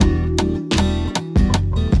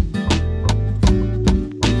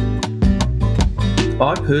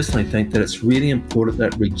I personally think that it's really important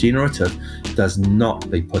that regenerative does not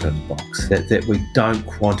be put in a box, that we don't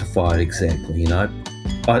quantify it exactly,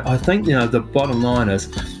 I think, the bottom line is,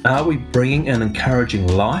 are we bringing and encouraging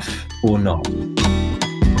life or not?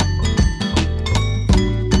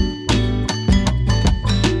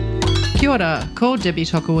 Kia ora, ko Debbie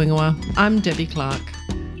Tokuingoa. I'm Debbie Clark.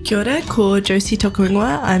 Kia ora, ko Josie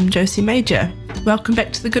Tokuingoa. I'm Josie Major. Welcome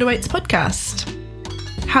back to the Good Awaits podcast.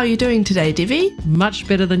 How are you doing today, Debbie? Much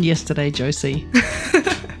better than yesterday, Josie.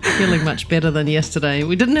 Feeling much better than yesterday.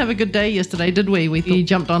 We didn't have a good day yesterday, did we? We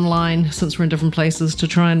jumped online, since we're in different places, to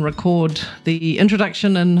try and record the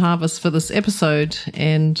introduction and harvest for this episode,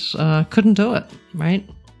 and couldn't do it, right?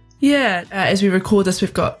 Yeah, as we record this,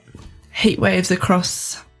 we've got heat waves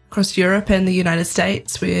across Europe and the United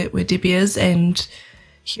States, where Debbie is, and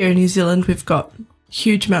here in New Zealand we've got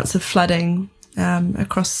huge amounts of flooding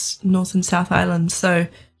across North and South Islands. So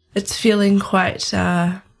it's feeling quite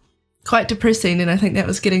depressing, and I think that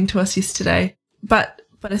was getting to us yesterday. But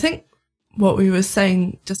I think what we were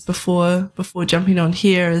saying just before jumping on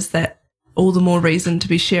here is that all the more reason to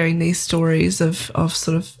be sharing these stories of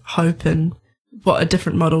sort of hope and what a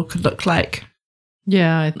different model could look like.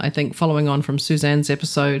 Yeah, I think following on from Suzanne's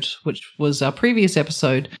episode, which was our previous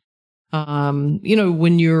episode,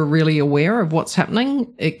 when you're really aware of what's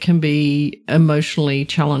happening, it can be emotionally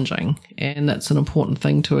challenging, and that's an important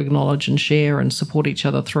thing to acknowledge and share and support each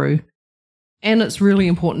other through. And it's really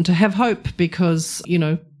important to have hope because,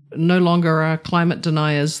 no longer are climate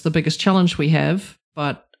deniers the biggest challenge we have,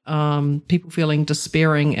 but people feeling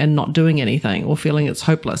despairing and not doing anything or feeling it's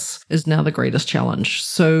hopeless is now the greatest challenge.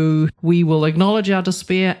 So we will acknowledge our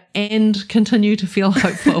despair and continue to feel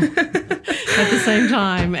hopeful at the same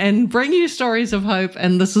time and bring you stories of hope.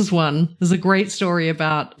 And this is one. There's a great story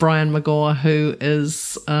about Brian McGaw, who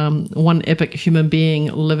is one epic human being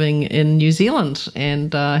living in New Zealand.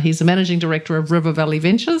 And he's the managing director of River Valley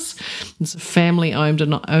Ventures. It's a family-owned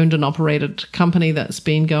and operated company that's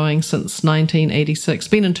been going since 1986,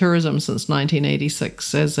 been in tourism since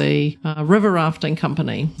 1986 as a river rafting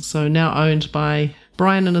company. So now owned by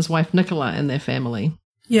Brian and his wife Nicola and their family.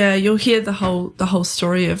 Yeah, you'll hear the whole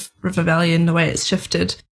story of River Valley and the way it's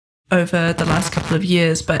shifted over the last couple of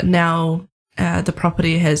years. But now the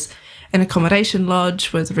property has an accommodation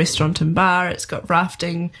lodge with a restaurant and bar. It's got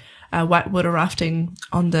rafting, whitewater rafting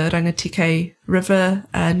on the Rangitikei River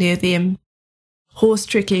near them, horse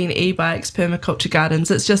trekking, e-bikes, permaculture gardens.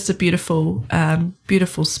 It's just a beautiful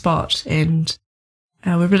spot, and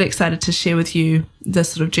we're really excited to share with you the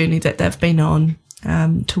sort of journey that they've been on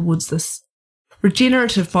towards this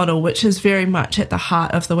regenerative model, which is very much at the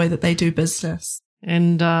heart of the way that they do business.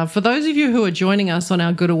 And for those of you who are joining us on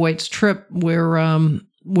our Good Awaits trip,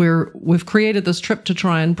 we've created this trip to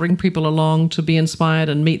try and bring people along to be inspired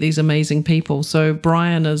and meet these amazing people. So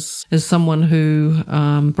Brian is someone who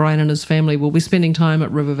Brian and his family will be spending time at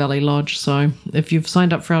River Valley Lodge. So if you've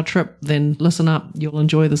signed up for our trip, then listen up. You'll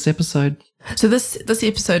enjoy this episode. So this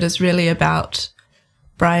episode is really about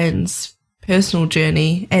Brian's personal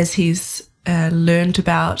journey as he's learned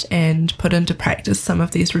about and put into practice some of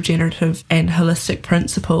these regenerative and holistic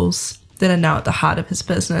principles that are now at the heart of his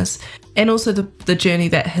business, and also the journey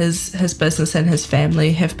that his business and his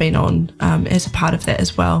family have been on as a part of that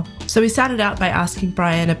as well. So we started out by asking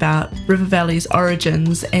Brian about River Valley's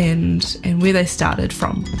origins and where they started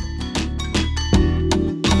from.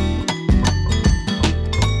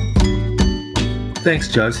 Thanks,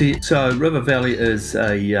 Josie. So River Valley is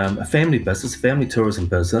a family business, family tourism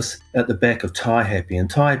business at the back of Taihape. And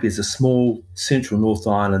Taihape is a small central North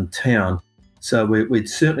Island town. So we're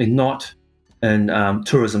certainly not in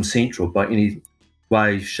tourism central by any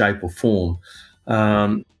way, shape or form.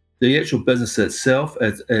 The actual business itself,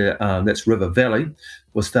 that's River Valley,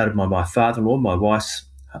 was started by my father-in-law, my wife's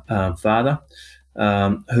father,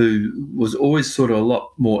 who was always sort of a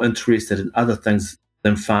lot more interested in other things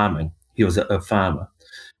than farming. He was a farmer.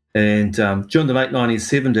 And during the late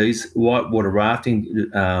 1970s, whitewater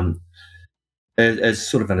rafting as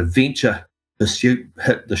sort of an adventure pursuit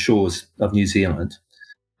hit the shores of New Zealand.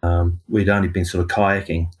 We'd only been sort of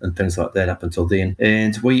kayaking and things like that up until then.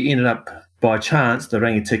 And we ended up, by chance, the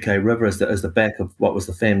Rangitikei River is the back of what was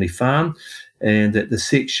the family farm. And the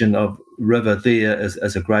section of river there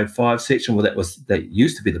is a grade 5 section. Well, that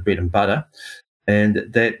used to be the bread and butter. And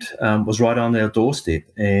that was right on our doorstep.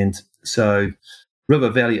 And so River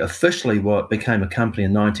Valley officially became a company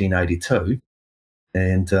in 1982,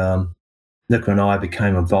 and Nicola and I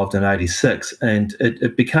became involved in 86, and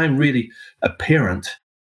it became really apparent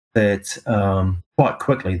that quite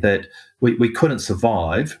quickly that we couldn't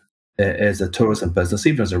survive as a tourism business,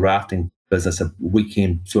 even as a rafting business, a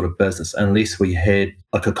weekend sort of business, unless we had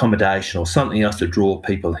like accommodation or something else to draw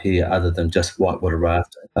people here other than just whitewater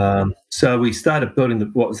rafting. So we started building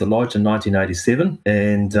what was the lodge in 1987,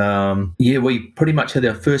 and we pretty much had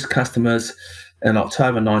our first customers in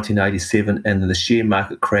October 1987, and then the share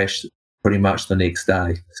market crashed pretty much the next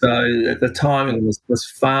day. So the timing was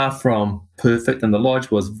far from perfect, and the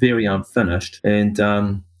lodge was very unfinished,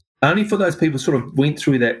 and only for those people sort of went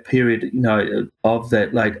through that period, of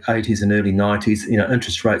that late 80s and early 90s,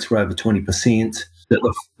 interest rates were over 20%,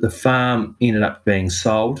 that the farm ended up being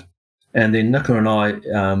sold. And then Nicola and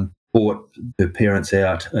I bought her parents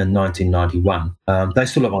out in 1991. They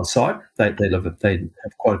still live on site. They have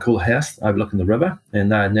quite a cool house overlooking the river,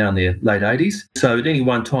 and they're now in their late 80s. So at any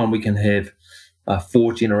one time, we can have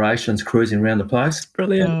 4 generations cruising around the place.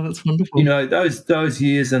 Brilliant. Oh, that's wonderful. Those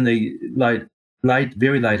years in the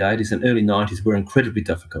very late 80s and early 90s were incredibly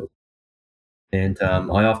difficult. And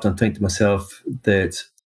I often think to myself that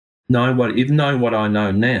knowing what I know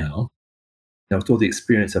now, with all the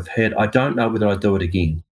experience I've had, I don't know whether I'd do it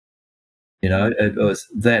again. It was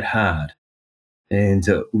that hard. And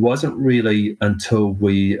it wasn't really until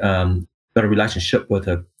we got a relationship with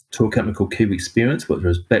a tour company called Kiwi Experience, which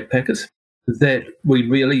was backpackers, that we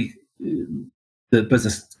really... the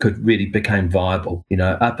business could really became viable.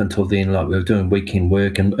 Up until then, we were doing weekend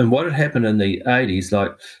work. And what had happened in the 80s,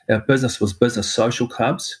 our business was business social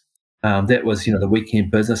clubs. That was, the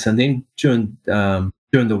weekend business. And then during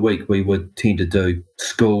the week, we would tend to do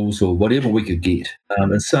schools or whatever we could get.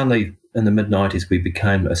 And suddenly, in the mid-90s, we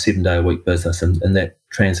became a 7-day-a-week business, and that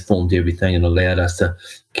transformed everything and allowed us to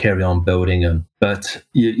carry on building. But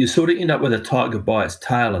you sort of end up with a tiger by its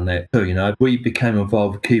tail in that too. We became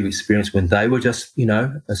involved with Kiwi Experience when they were just,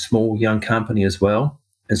 a small young company as well.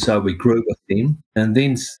 And so we grew with them. And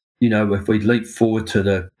then, if we leap forward to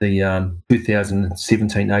the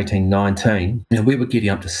 2017, 18, 19, we were getting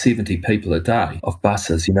up to 70 people a day of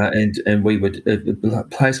buses, and we would, the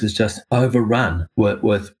place was just overrun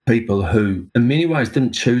with people who in many ways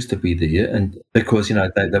didn't choose to be there, and because,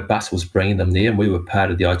 the bus was bringing them there and we were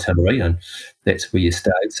part of the itinerary, and that's where you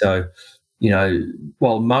stayed. So,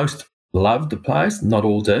 while most loved the place, not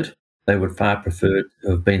all did. They would far prefer to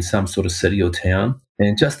have been some sort of city or town.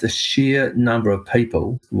 And just the sheer number of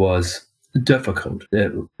people was difficult. We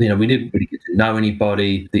didn't really get to know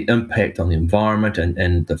anybody. The impact on the environment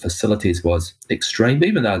and the facilities was extreme,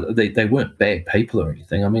 even though they weren't bad people or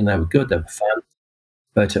anything. I mean, they were good, they were fun.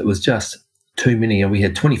 But it was just too many. And we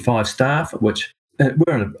had 25 staff, which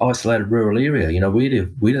we're in an isolated rural area. Where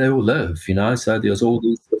do they all live? So there was all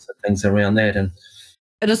these sorts of things around that. And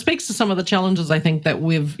it speaks to some of the challenges, I think, that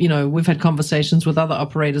we've had conversations with other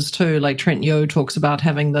operators too. Like Trent Yo talks about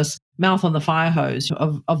having this mouth on the fire hose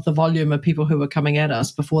of the volume of people who were coming at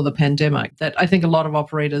us before the pandemic. That I think a lot of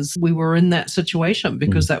operators, we were in that situation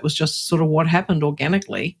because that was just sort of what happened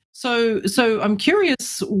organically. So I'm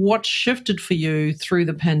curious what shifted for you through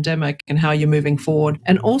the pandemic and how you're moving forward.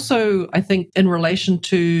 And also, I think in relation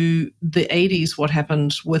to the 80s, what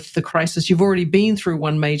happened with the crisis, you've already been through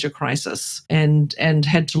one major crisis and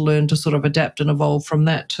had to learn to sort of adapt and evolve from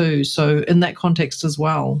that too. So in that context as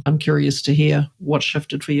well, I'm curious to hear what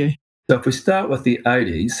shifted for you. So if we start with the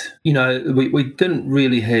 80s, we didn't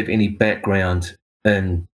really have any background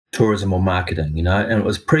in tourism or marketing, and it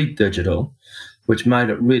was pre-digital, which made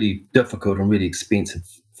it really difficult and really expensive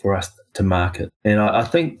for us to market. And I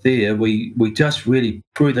think there we just really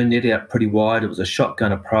threw the net out pretty wide. It was a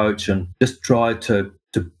shotgun approach and just tried to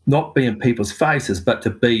not be in people's faces, but to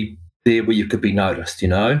be there where you could be noticed,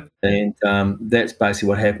 and that's basically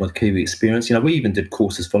what happened with Kiwi Experience. We even did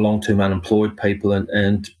courses for long-term unemployed people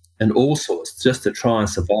and all sorts, just to try and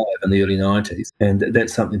survive in the early 90s. And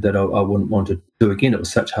that's something that I wouldn't want to do again. It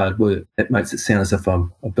was such hard work. It makes it sound as if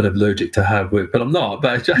I'm a bit allergic to hard work, but I'm not.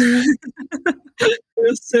 But just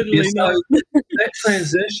certainly not. That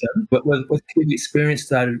transition with Kiwi Experience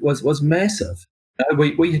started was massive.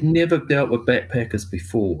 We had never dealt with backpackers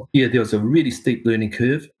before. Yeah, there was a really steep learning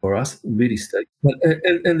curve for us, really steep. But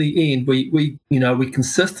in the end, we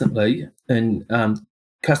consistently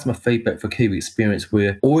customer feedback for Kiwi Experience,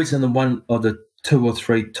 we're always in one of the 2 or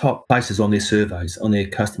 3 top places on their surveys, on their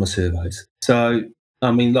customer surveys. So,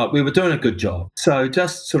 we were doing a good job. So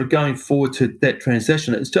just sort of going forward to that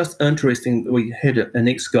transition, it's just interesting. We had an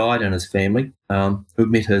ex-guide and his family who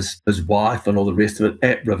met his wife and all the rest of it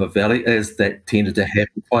at River Valley, as that tended to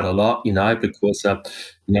happen quite a lot, because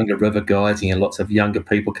younger river guides, lots of younger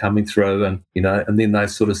people coming through and then they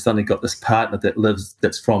sort of suddenly got this partner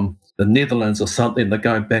that's from the Netherlands or something. They're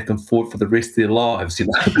going back and forth for the rest of their lives,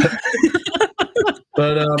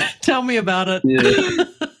 But tell me about it. Yeah.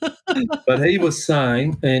 But he was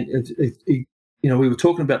saying, and we were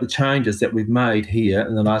talking about the changes that we've made here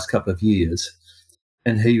in the last couple of years.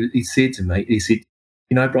 And he said to me, he said,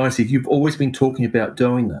 Brian, said, you've always been talking about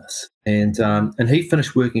doing this. And he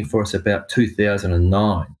finished working for us about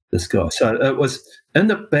 2009, this guy. So it was in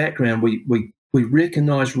the background, we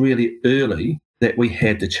recognised really early that we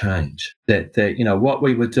had to change, that what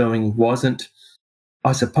we were doing wasn't,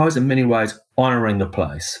 I suppose, in many ways, honouring the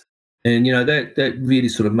place. And, that really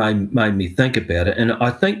sort of made me think about it. And I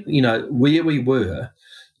think, where we were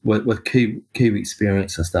with Kiwi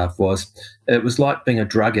Experience and stuff it was like being a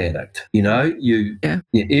drug addict.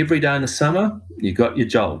 Every day in the summer, you got your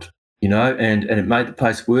jolt, and it made the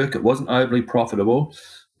place work. It wasn't overly profitable,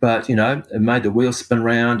 but, it made the wheels spin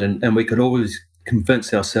round, and we could always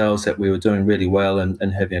convince ourselves that we were doing really well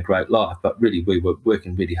and having a great life. But really, we were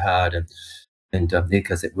working really hard and there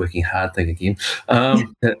goes that working hard thing again.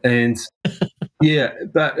 And yeah,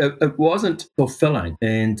 but it wasn't fulfilling.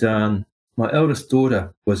 And my eldest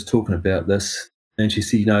daughter was talking about this, and she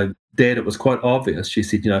said, Dad, it was quite obvious. She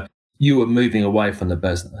said, you were moving away from the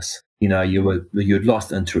business. You'd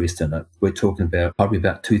lost interest in it. We're talking about probably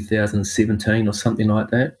about 2017 or something like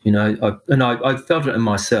that. I felt it in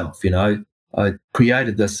myself. I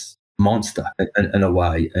created this monster in a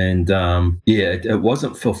way, and it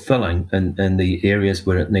wasn't fulfilling in the areas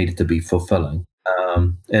where it needed to be fulfilling.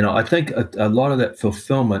 And I think a lot of that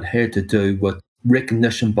fulfillment had to do with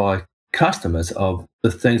recognition by customers of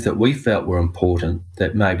the things that we felt were important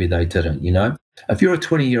that maybe they didn't. If you're a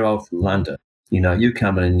 20-year-old from London, you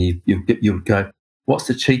come in and you would go, what's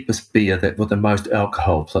the cheapest beer with the most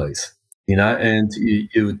alcohol, please? And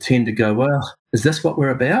you would tend to go, well, is this what we're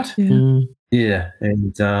about? Yeah.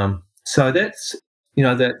 And so that's,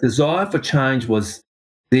 that desire for change was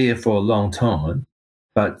there for a long time,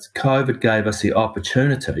 but COVID gave us the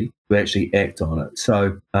opportunity to actually act on it.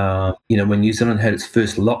 So, when New Zealand had its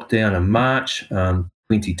first lockdown in March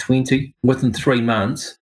 2020, within 3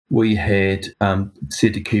 months, we had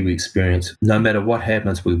said to Kiwi Experience, no matter what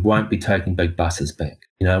happens, we won't be taking big buses back.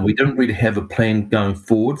 We didn't really have a plan going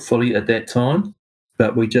forward fully at that time,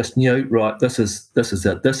 but we just knew, right, this is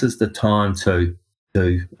it. This is the time to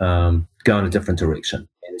go in a different direction.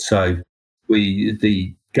 And so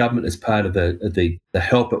the government, as part of the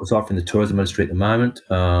help it was offering the tourism industry at the moment,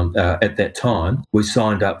 at that time, we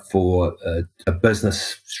signed up for a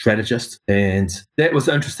business strategist, and that was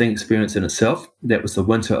an interesting experience in itself. That was the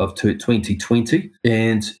winter of 2020,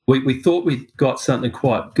 and we thought we'd got something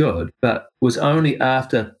quite good, but it was only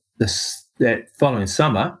after that following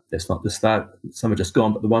summer, that's not the start, summer just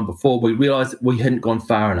gone, but the one before, we realised that we hadn't gone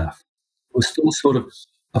far enough. We're still sort of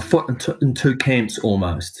a foot in two camps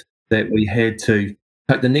almost, that we had to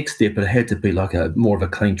take the next step, but it had to be like more of a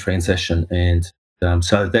clean transition. And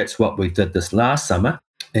so that's what we did this last summer.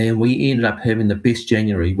 And we ended up having the best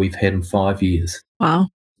January we've had in 5 years. Wow.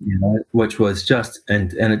 Which was just,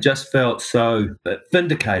 and it just felt so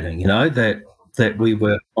vindicating, that we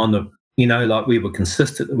were on the, like we were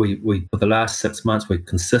consistent. We for the last 6 months, we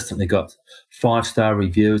consistently got 5-star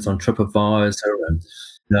reviews on TripAdvisor and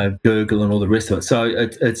Google and all the rest of it. So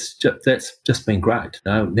that's just been great.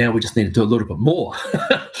 Now we just need to do a little bit more.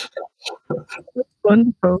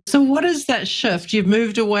 Wonderful. So what is that shift? You've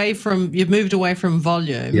moved away from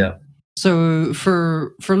volume. Yeah. So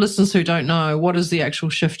for listeners who don't know, what is the actual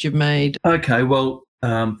shift you've made? Okay. Well,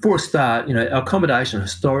 for a start, our accommodation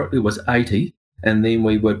historically was 80, and then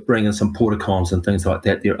we would bring in some portacoms and things like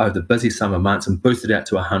that there over the busy summer months and boost it out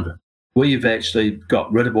to 100. We've actually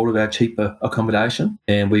got rid of all of our cheaper accommodation,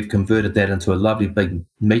 and we've converted that into a lovely big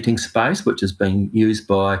meeting space, which is being used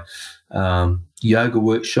by yoga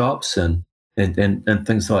workshops and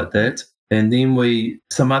things like that. And then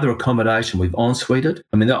some other accommodation we've en-suited.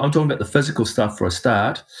 I mean, I'm talking about the physical stuff for a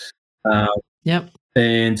start. Yep.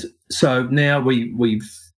 And so now we've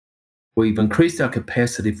increased our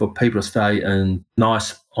capacity for people to stay in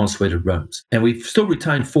nice en-suited rooms. And we've still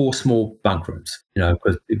retained 4 small bunk rooms,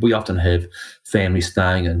 because we often have families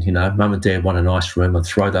staying and, mum and dad want a nice room and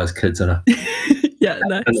throw those kids in a,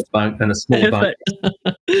 nice. in a small bunk.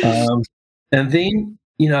 And then,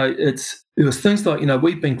 it was things like,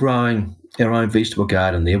 we've been growing our own vegetable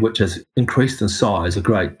garden there, which has increased in size a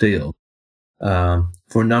great deal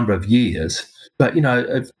for a number of years. But,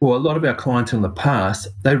 for a lot of our clients in the past,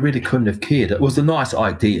 they really couldn't have cared. It was a nice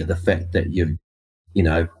idea, the fact that you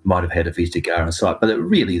might have had a vegetable garden site, but it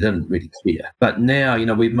really didn't really care. But now,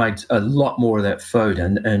 we've made a lot more of that food,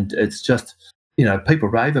 and it's just, people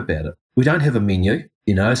rave about it. We don't have a menu,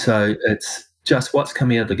 so it's just what's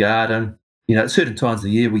coming out of the garden. at certain times of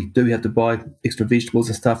the year we do have to buy extra vegetables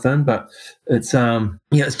and stuff in, but it's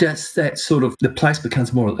it's just that sort of, the place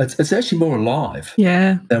becomes more, it's actually more alive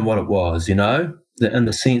than what it was, in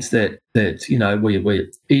the sense that we're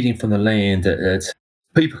eating from the land. It's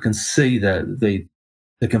people can see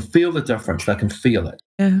they can feel the difference. They can feel it.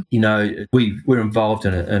 Yeah. We're involved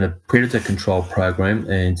in a predator control program,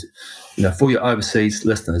 and for your overseas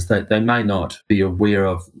listeners, they may not be aware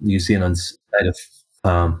of New Zealand's native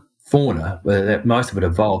fauna, where most of it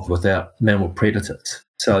evolved without mammal predators.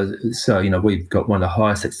 So we've got one of the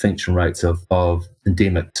highest extinction rates of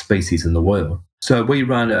endemic species in the world. So we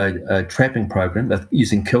run a trapping program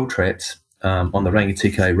using kill traps on the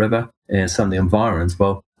Rangitikei River and some of the environs.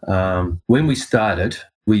 Well, when we started,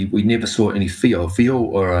 we never saw any veal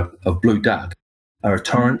or a blue duck, or a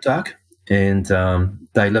torrent duck, and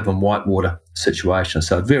they live in whitewater situations.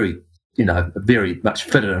 So very much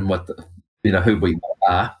fitted in with who we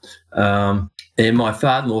are. And my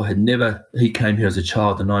father-in-law he came here as a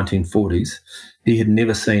child in the 1940s. He had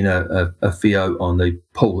never seen a veal on the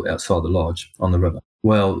pool outside the lodge on the river.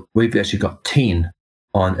 Well, we've actually got 10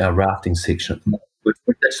 on our rafting section, which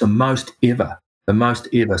that's the most ever.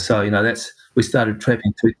 So, we started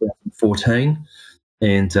trapping 2014,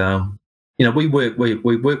 and we work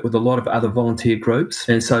with a lot of other volunteer groups,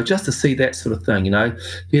 and so just to see that sort of thing,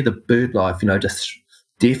 hear the bird life, just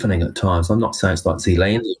deafening at times. I'm not saying it's like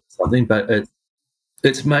Zealand or something, but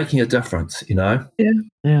it's making a difference,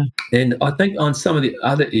 Yeah. And I think on some of the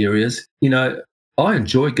other areas, I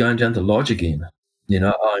enjoy going down to the lodge again.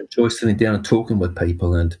 I enjoy sitting down and talking with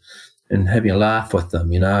people and having a laugh with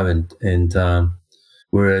them, and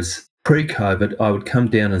whereas pre-COVID, I would come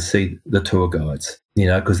down and see the tour guides,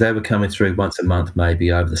 because they were coming through once a month,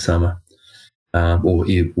 maybe over the summer, or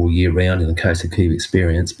year round in the case of Kiwi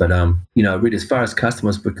Experience. But, really, as far as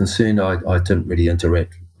customers were concerned, I didn't really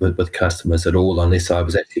interact with customers at all unless I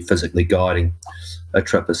was actually physically guiding a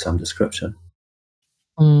trip of some description.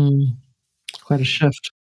 Quite a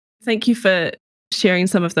shift. Thank you for sharing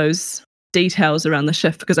some of those details around the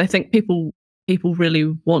shift, because I think people really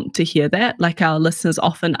want to hear that. Like, our listeners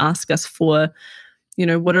often ask us for,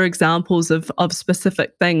 what are examples of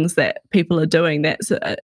specific things that people are doing that's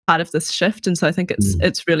a part of this shift. And so I think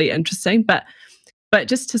it's really interesting. But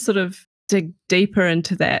just to sort of dig deeper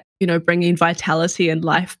into that, bringing vitality and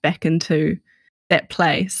life back into that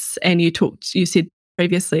place. And you said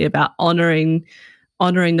previously about honoring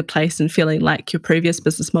the place and feeling like your previous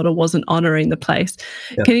business model wasn't honoring the place.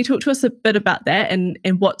 Yeah. Can you talk to us a bit about that and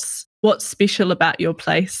what's special about your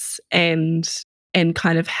place and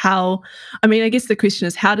kind of how, I guess the question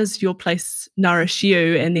is, how does your place nourish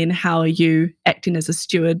you, and then how are you acting as a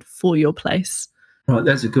steward for your place? Right,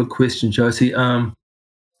 that's a good question, Josie.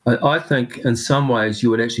 I think in some ways you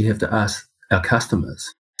would actually have to ask our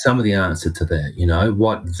customers some of the answer to that,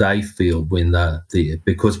 what they feel when they're there,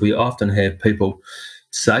 because we often have people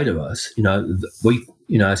say to us,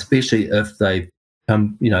 especially if they've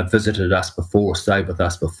come, visited us before or stayed with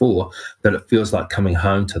us before, that it feels like coming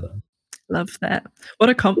home to them. Love that. What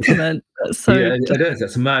a compliment. So yeah, it is.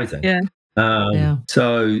 It's amazing. Yeah.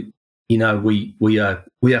 So, we are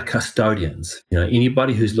custodians.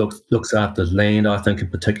 Anybody who looks after land, I think in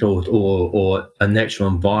particular, or a natural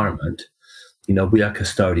environment, we are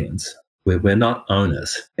custodians. We're not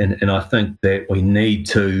owners. And I think that we need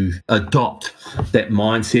to adopt that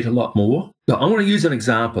mindset a lot more. So I want to use an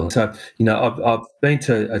example. So, I've been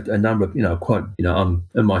to a number of, I'm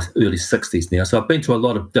in my early 60s now. So I've been to a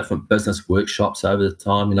lot of different business workshops over the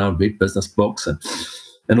time, read business books and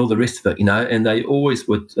all the rest of it, and they always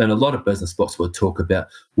would, and a lot of business books would talk about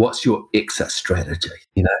what's your exit strategy,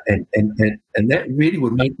 and that really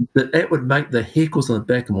would make the hackles on the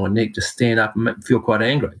back of my neck just stand up and make me feel quite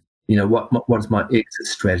angry. What is my exit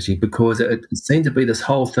strategy? Because it seemed to be this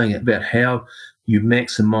whole thing about how you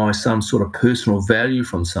maximize some sort of personal value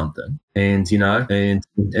from something, and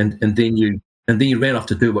then you ran off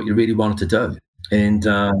to do what you really wanted to do. And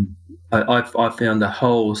I found the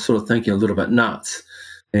whole sort of thinking a little bit nuts.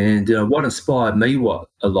 And what inspired me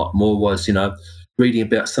a lot more was reading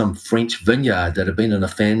about some French vineyard that had been in the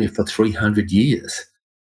family for 300 years.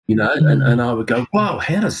 And I would go, wow,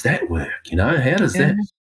 how does that work? How does that?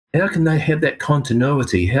 How can they have that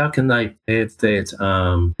continuity? How can they have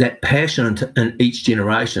that passion in each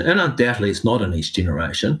generation? And undoubtedly, it's not in each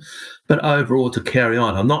generation, but overall to carry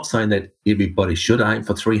on. I'm not saying that everybody should aim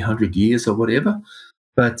for 300 years or whatever,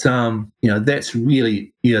 but that's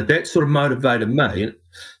really that sort of motivated me.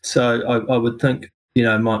 So I would think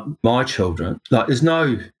my children, like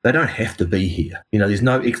they don't have to be here. There was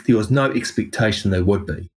no expectation they would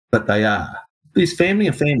be, but they are. there's family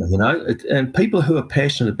and family, and people who are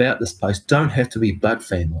passionate about this place don't have to be blood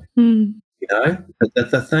family. Mm.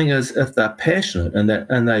 But the thing is, if they're passionate and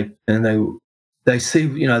they see,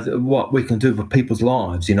 what we can do for people's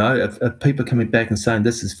lives, if people coming back and saying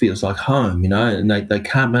feels like home, and they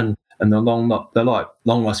come in and they're like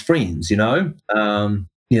long lost friends,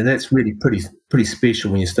 that's really pretty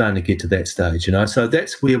special when you're starting to get to that stage, So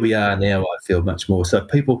that's where we are now, I feel much more. So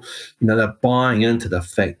people, they're buying into the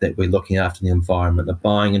fact that we're looking after the environment. They're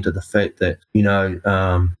buying into the fact that,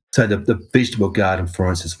 so the vegetable garden, for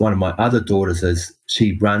instance, one of my other daughters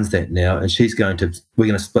she runs that now, and we're going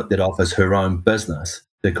to split that off as her own business,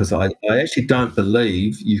 because I actually don't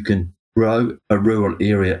believe you can grow a rural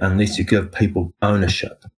area unless you give people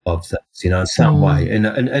ownership of things, in some way, in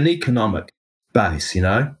an economic base,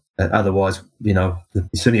 otherwise, you're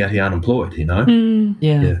sitting out here unemployed,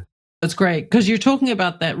 Yeah. That's great, because you're talking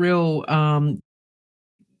about that real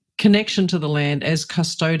connection to the land as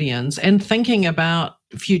custodians and thinking about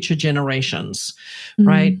future generations,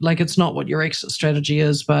 right? Like, it's not what your exit strategy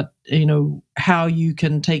is, but how you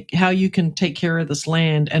can take care of this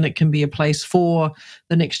land, and it can be a place for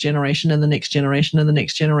the next generation and the next generation and the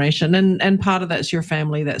next generation. And part of that's your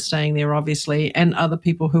family that's staying there, obviously, and other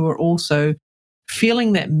people who are also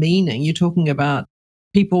feeling that meaning. You're talking about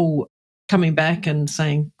people coming back and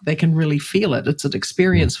saying they can really feel it. It's an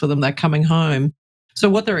experience for them. They're coming home. So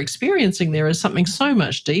what they're experiencing there is something so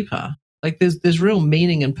much deeper. Like, there's real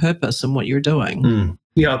meaning and purpose in what you're doing.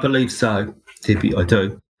 Yeah, I believe so, Debbie, I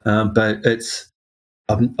do. But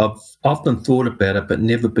I've often thought about it, but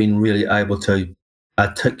never been really able to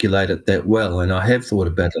articulate it that well. And I have thought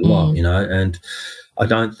about it a lot, and I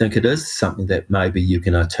don't think it is something that maybe you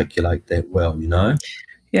can articulate that well,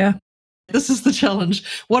 Yeah. This is the challenge.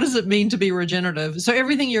 What does it mean to be regenerative? So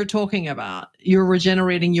everything you're talking about, you're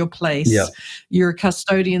regenerating your place, you're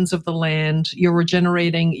custodians of the land, you're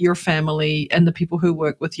regenerating your family and the people who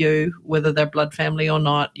work with you, whether they're blood family or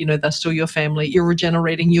not, they're still your family. You're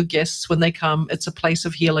regenerating your guests when they come. It's a place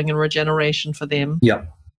of healing and regeneration for them. Yeah.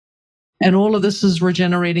 And all of this is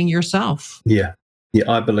regenerating yourself. Yeah. Yeah,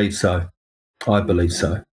 I believe so.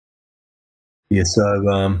 Yeah,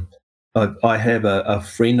 so I have a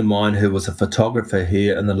friend of mine who was a photographer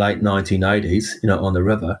here in the late 1980s, on the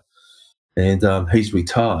river, and he's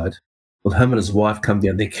retired. Well, him and his wife come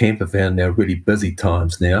down their camper van now, really busy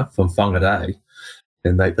times now, from Whangarei,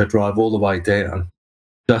 and they drive all the way down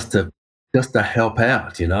just to help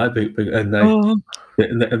out, and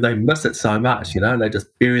they miss it so much, and they just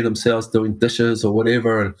bury themselves doing dishes or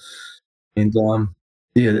whatever, and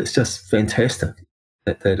it's just fantastic.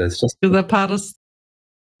 That is just, they're part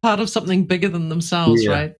of something bigger than themselves,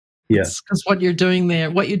 right? Yeah. Because what you're doing there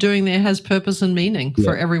has purpose and meaning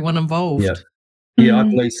for everyone involved. Yeah. Yeah, I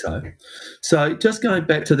believe so. So just going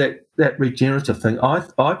back to that regenerative thing,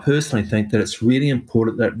 I personally think that it's really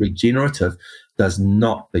important that regenerative does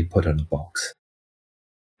not be put in a box,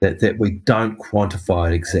 that we don't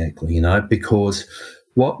quantify it exactly, because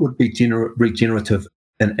what would be regenerative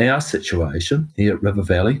in our situation here at River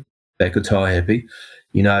Valley, back at Taihape,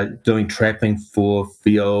 doing trapping for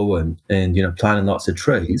fuel and planting lots of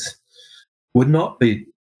trees, would not be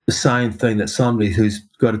the same thing that somebody who's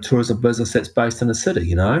got a tourism business that's based in a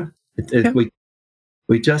city,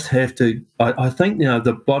 We just have to, I think,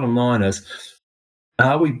 the bottom line is,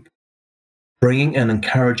 are we bringing and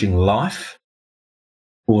encouraging life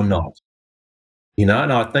or not? And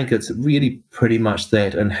I think it's really pretty much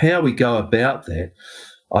that. And how we go about that,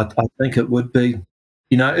 I think it would be,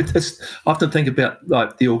 it's, I often think about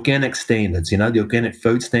like the organic standards, the organic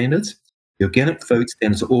food standards. The organic food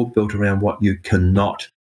standards are all built around what you cannot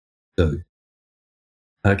do.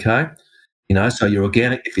 Okay? So you're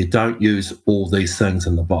organic if you don't use all these things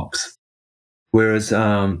in the box. Whereas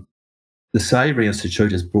the Savoury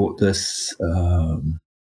Institute has brought this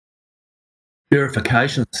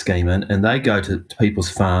verification scheme in, and they go to people's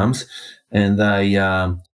farms and they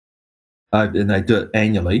do it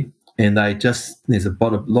annually. And there's a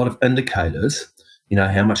lot of indicators,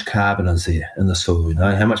 how much carbon is there in the soil,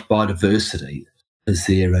 how much biodiversity is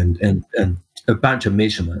there, and a bunch of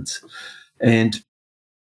measurements. And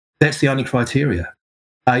that's the only criteria.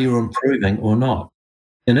 Are you improving or not?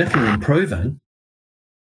 And if you're improving,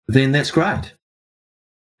 then that's great.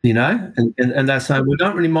 And they're saying, we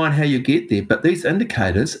don't really mind how you get there, but these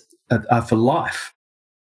indicators are for life,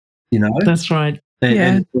 That's right.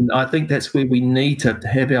 And I think that's where we need to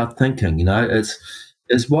have our thinking,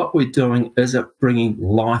 is what we're doing, is it bringing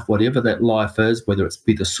life, whatever that life is, whether it's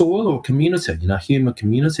be the soil or community, human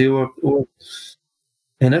community, or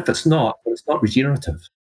and if it's not regenerative.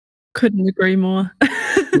 Couldn't agree more.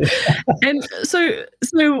 And so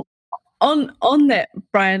on that,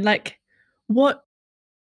 Brian, like what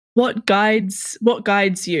guides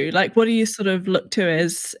you? Like what do you sort of look to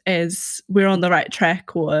as we're on the right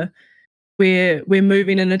track, or we're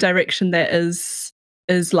moving in a direction that is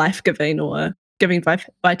life-giving or giving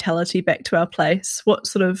vitality back to our place? What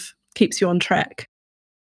sort of keeps you on track?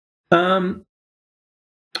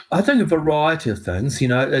 I think a variety of things,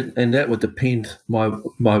 and that would depend. My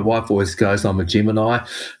wife always goes, I'm a Gemini,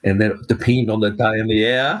 and that would depend on the day and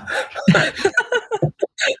the hour.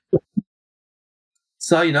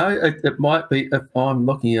 So, it might be if I'm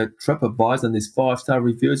looking at TripAdvisor and there's 5-star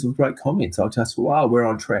reviews with great comments, I'll just, wow, we're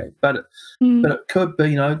on track. But it could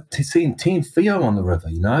be, seeing 10 Theo on the river,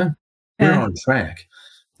 we're on track.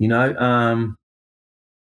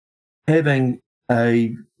 Having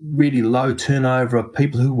a really low turnover of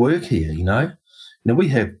people who work here, we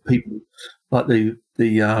have people like we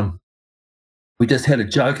just had a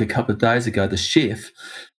joke a couple of days ago, the chef,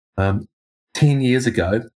 10 years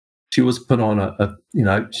ago, she was put on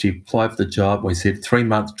she applied for the job, and we said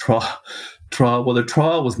 3-month trial. Well, the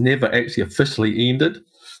trial was never actually officially ended.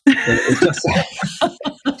 It just,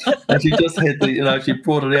 and she just had she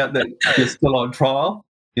brought it out that she's still on trial.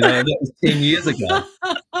 That was 10 years ago.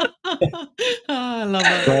 I love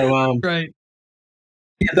it. So, great.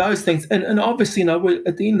 Yeah, those things. And obviously,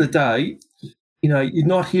 at the end of the day, you're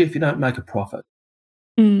not here if you don't make a profit.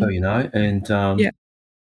 So, and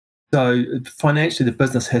so financially, the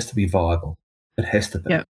business has to be viable. It has to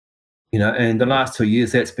be. Yeah. And the last 2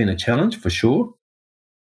 years, that's been a challenge for sure.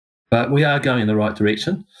 But we are going in the right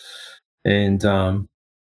direction. And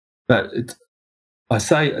but I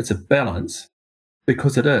say it's a balance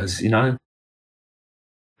because it is,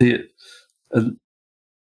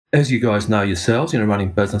 as you guys know yourselves,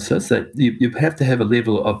 running businesses, that you have to have a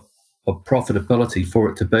level of profitability for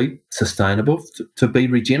it to be sustainable, to be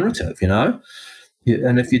regenerative,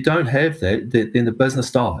 and if you don't have that, then the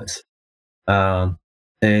business dies,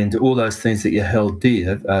 and all those things that you held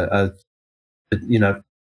dear,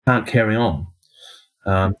 can't carry on.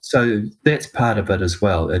 So that's part of it as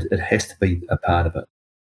well. It has to be a part of it.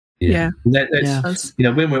 Yeah. That's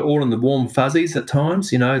when we're all in the warm fuzzies at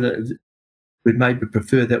times, that we'd maybe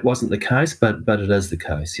prefer that wasn't the case, but it is the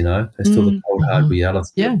case. It's still the cold hard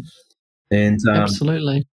reality. Yeah, and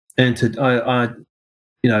absolutely. And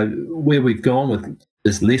where we've gone with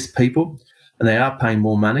is less people, and they are paying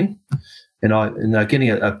more money, and they're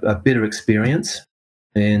getting a better experience,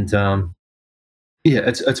 and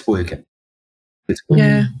it's working. It's working.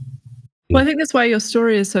 Yeah. Well, I think that's why your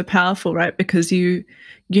story is so powerful, right? Because you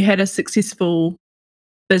had a successful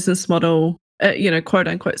business model, quote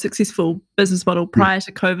unquote successful business model prior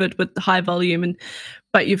to COVID with the high volume,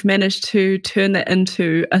 but you've managed to turn that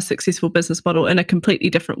into a successful business model in a completely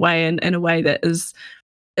different way, and in a way that is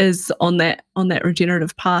on that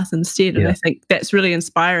regenerative path instead. And I think that's really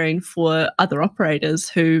inspiring for other operators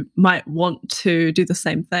who might want to do the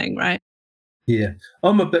same thing, right? Yeah,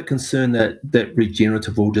 I'm a bit concerned that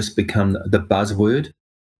regenerative will just become the buzzword.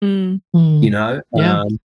 Yeah.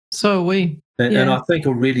 So are we. And I think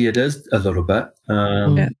already it is a little bit.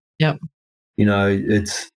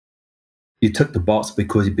 It's you tick the box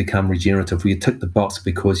because you become regenerative, or you tick the box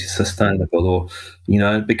because you're sustainable, or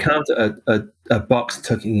it becomes a box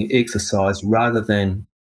ticking exercise rather than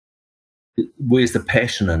where's the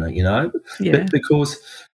passion in it. Because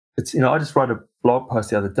it's I just wrote a blog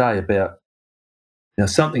post the other day about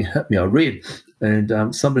something hit me. I read,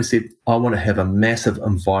 and somebody said, I want to have a massive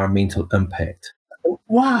environmental impact. I thought,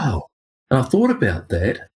 wow. And I thought about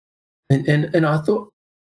that, and I thought,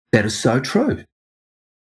 that is so true.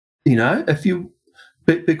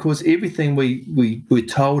 Because everything we're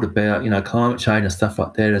told about, climate change and stuff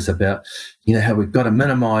like that is about, how we've got to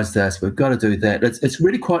minimise this, we've got to do that. It's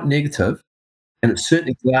really quite negative, and it's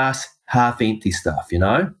certainly glass half empty stuff,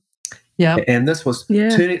 Yeah. And this was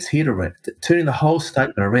turning its head around, turning the whole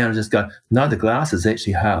statement around and just go, no, the glass is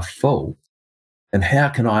actually half full. And how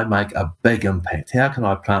can I make a big impact? How can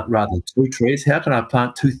I plant rather than 2 trees? How can I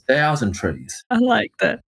plant 2,000 trees? I like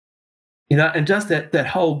that. And just that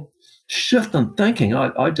whole shift in thinking, I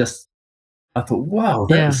thought, wow,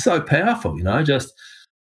 that is so powerful, just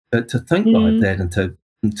to think like that and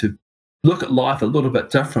to look at life a little bit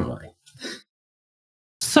differently.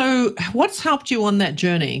 So what's helped you on that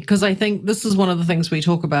journey? Because I think this is one of the things we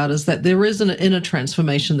talk about, is that there is an inner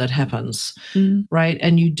transformation that happens, right?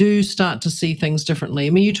 And you do start to see things differently. I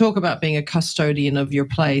mean, you talk about being a custodian of your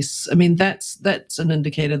place. I mean, that's an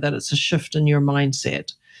indicator that it's a shift in your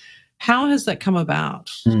mindset. How has that come about?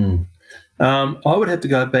 I would have to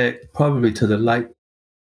go back probably to the late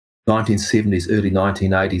 1970s, early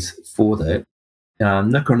 1980s for that.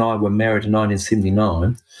 Nick and I were married in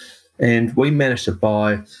 1979. And we managed to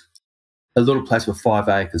buy a little place with 5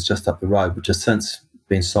 acres just up the road, which has since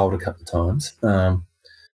been sold a couple of times.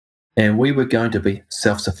 And we were going to be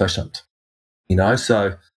self-sufficient,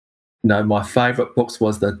 So, my favourite books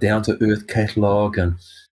was the Down to Earth catalogue and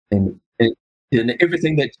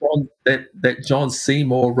everything that John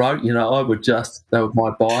Seymour wrote. They were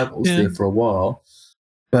my Bibles there for a while,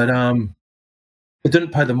 but it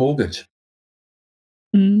didn't pay the mortgage,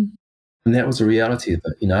 and that was the reality of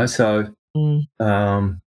it. So.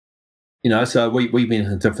 So we went in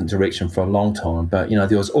a different direction for a long time, but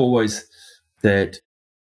there was always that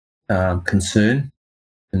concern,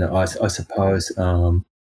 I suppose,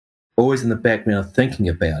 always in the background thinking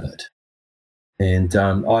about it, and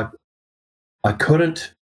I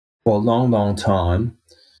couldn't for a long time.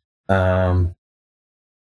 I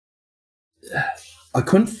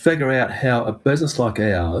couldn't figure out how a business like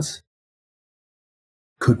ours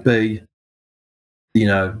could be,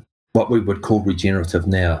 what we would call regenerative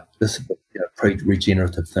now. This is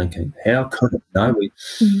pre-regenerative thinking. How could it?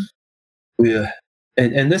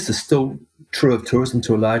 And this is still true of tourism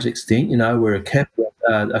to a large extent. We're a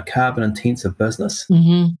carbon-intensive business.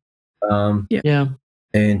 And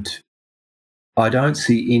I don't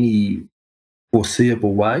see any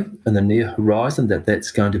foreseeable way in the near horizon that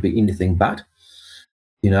that's going to be anything but.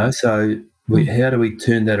 So how do we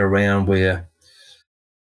turn that around where,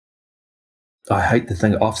 I hate the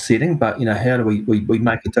thing offsetting, but how do we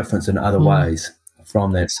make a difference in other ways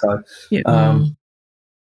from that? So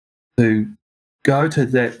to go to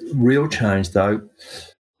that real change, though,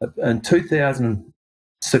 in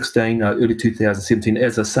 2016, early 2017,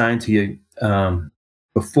 as I was saying to you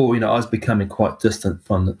before, I was becoming quite distant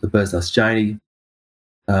from the business. Janie,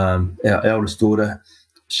 our eldest daughter,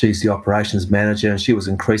 she's the operations manager, and she was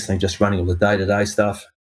increasingly just running all the day-to-day stuff.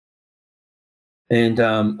 And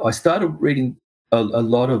I started reading a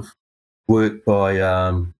lot of work by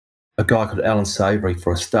a guy called Alan Savory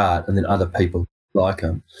for a start, and then other people like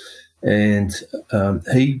him. And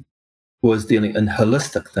he was dealing in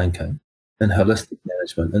holistic thinking and holistic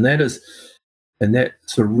management. And that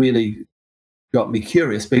sort of really got me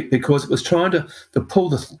curious, because it was trying to pull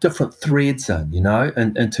the different threads in,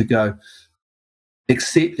 and to go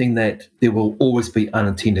accepting that there will always be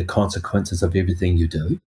unintended consequences of everything you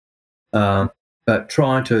do. But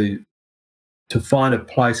trying to find a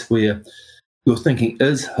place where your thinking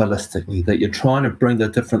is holistically, that you're trying to bring the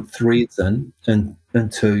different threads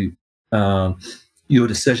into your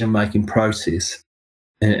decision-making process.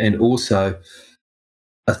 And also,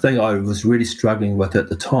 a thing I was really struggling with at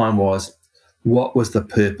the time was, what was the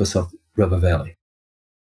purpose of River Valley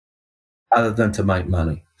other than to make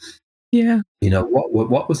money? Yeah.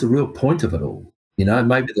 What was the real point of it all?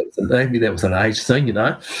 Maybe that was an age thing,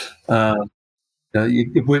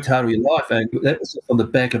 you've worked hard all your life, and that was on the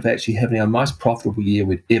back of actually having our most profitable year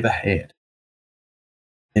we'd ever had.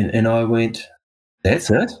 And I went,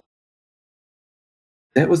 that's it?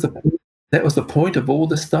 That was the point of all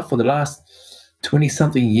this stuff for the last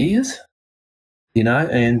 20-something years,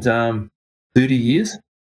 and 30 years.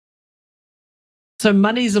 So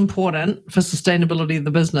money's important for sustainability of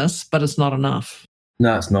the business, but it's not enough.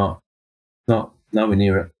 No, it's not. Not nowhere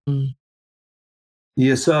near it.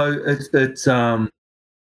 Yeah, so it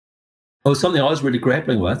was something I was really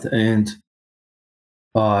grappling with, and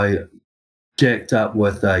I jacked up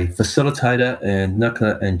with a facilitator, and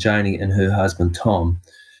Nicola and Janie and her husband Tom,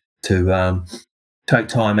 to take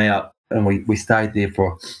time out, and we stayed there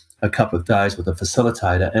for a couple of days with a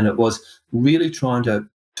facilitator, and it was really trying to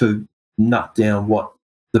nut down what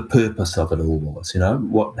the purpose of it all was. How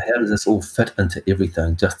does this all fit into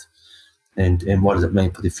everything? And what does it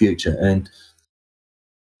mean for the future? And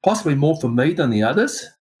possibly more for me than the others,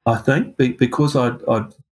 I think, because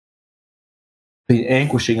I'd been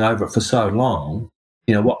anguishing over it for so long.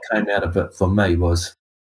 What came out of it for me was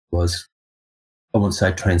I wouldn't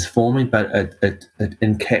say transforming, but it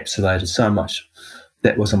encapsulated so much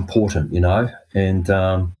that was important,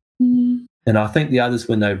 and I think the others,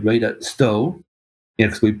 when they read it still,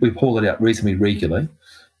 because we pull it out reasonably regularly,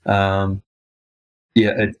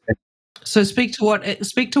 So speak to what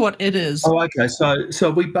it is. Oh, okay.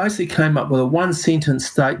 So we basically came up with a one-sentence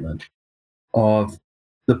statement of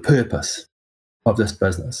the purpose of this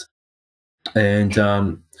business, and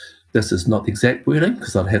this is not the exact wording,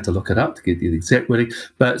 because I'd have to look it up to get the exact wording,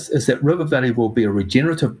 but it's that River Valley will be a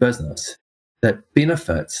regenerative business that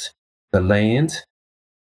benefits the land,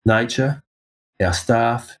 nature, our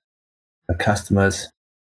staff, our customers,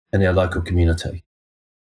 and our local community.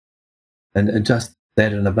 And just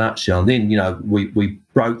that in a nutshell. And then, we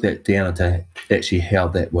broke that down into actually how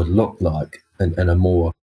that would look like in a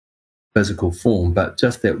more physical form, but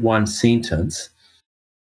just that one sentence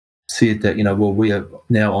said that, well, we are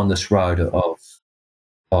now on this road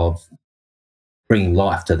of bringing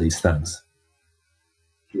life to these things.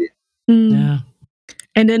 Yeah.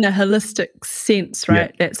 And in a holistic sense,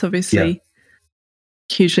 right? That's obviously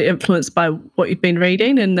hugely influenced by what you've been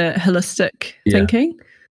reading and the holistic thinking.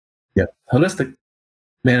 Yeah, holistic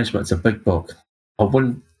management's a big book. I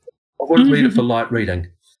wouldn't read it for light reading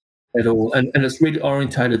at all, and it's really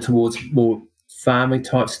orientated towards more farming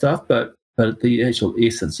type stuff, but the actual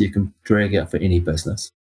essence you can drag out for any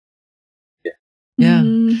business. Yeah.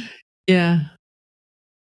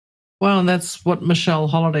 Well, and that's what Michelle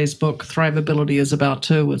Holliday's book Thriveability is about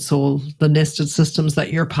too. It's all the nested systems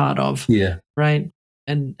that you're part of. Yeah. Right.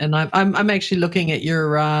 And I'm actually looking at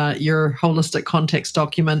your holistic context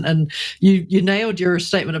document, and you nailed your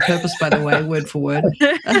statement of purpose, by the way, word for word.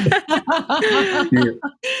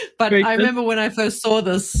 But I remember when I first saw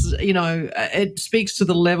this, it speaks to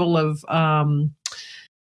the level of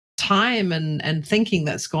time and thinking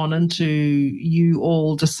that's gone into you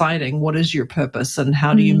all deciding what is your purpose and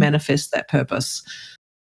how do you manifest that purpose.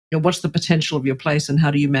 What's the potential of your place and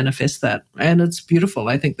how do you manifest that? And it's beautiful.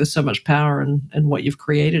 I think there's so much power in what you've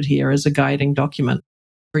created here as a guiding document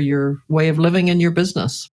for your way of living in your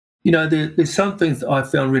business. There's some things that I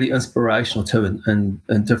found really inspirational too in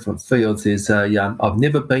different fields. I've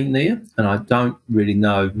never been there, and I don't really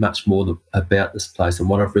know much more about this place and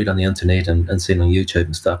what I've read on the internet and seen on YouTube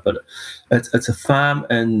and stuff. But it's a farm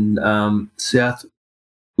in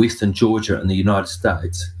southwestern Georgia in the United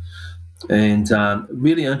States. And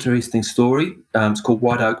really interesting story. It's called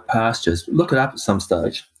White Oak Pastures. Look it up at some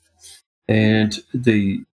stage. And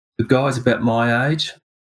the guy's about my age,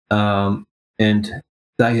 and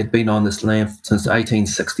they had been on this land since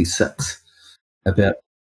 1866, about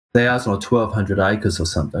 1,000 or 1,200 acres or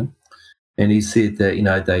something. And he said that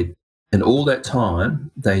they in all that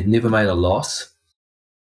time they'd never made a loss.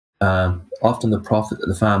 Often the profit that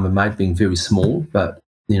the farmer made being very small, but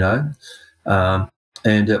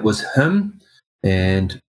and it was him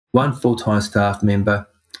and one full-time staff member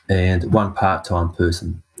and one part-time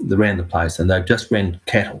person that ran the place, and they just ran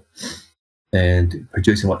cattle and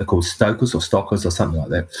producing what they call stokers or stockers or something like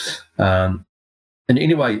that. And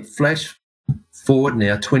anyway, flash forward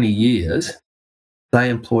now 20 years, they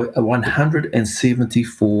employ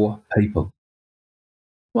 174 people.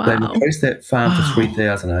 Wow. They've increased that farm to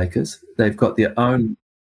 3,000 acres. They've got their own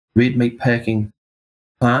red meat packing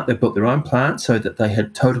plant. They built their own plant so that they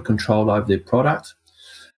had total control over their product.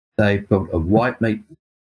 They built a white meat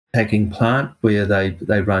packing plant where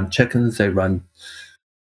they run chickens. They reckon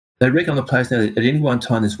on the place now that at any one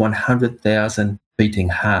time there's 100,000 beating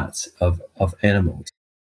hearts of animals.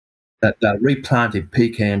 That they're replanted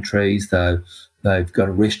pecan trees. They've got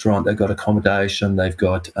a restaurant. They've got accommodation. They've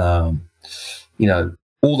got all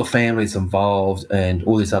the families involved and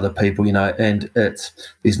all these other people. And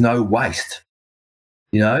there's no waste.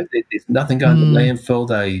 There's nothing going to landfill.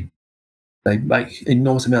 They make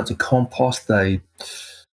enormous amounts of compost. They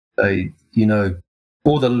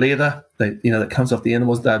all the leather that comes off the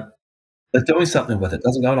animals. They're doing something with it. It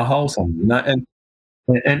doesn't go in a hole somewhere.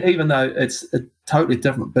 And even though it's a totally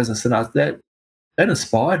different business than us, that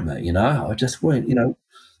inspired me. I just went,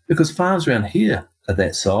 because farms around here are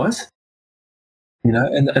that size.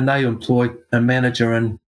 And they employ a manager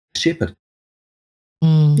and a shepherd.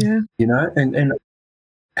 Yeah. And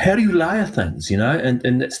how do you layer things,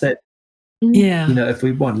 and it's that, if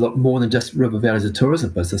we want a lot more than just River Valley as a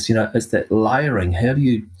tourism business, it's that layering. How do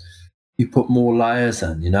you put more layers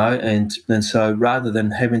in, and so rather than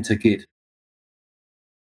having to get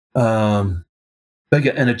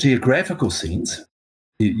bigger in a geographical sense,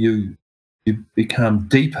 you become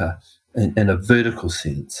deeper in a vertical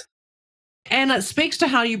sense. And it speaks to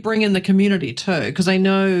how you bring in the community too, because I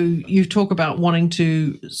know you talk about wanting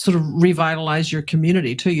to sort of revitalize your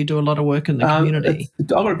community too. You do a lot of work in the community. I'm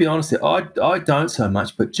going to be honest here, I don't so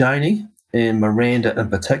much, but Janie and Miranda in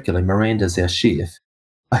particular, Miranda's our chef,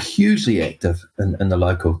 are hugely active in the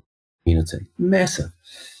local community. Massive.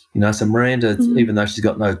 So Miranda, even though she's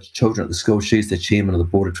got no children at the school, she's the chairman of the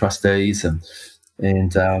board of trustees, and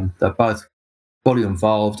they're both fully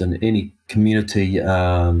involved in any community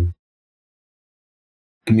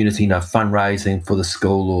fundraising for the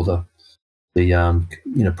school or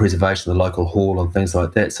the preservation of the local hall and things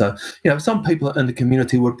like that. So some people in the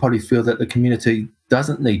community would probably feel that the community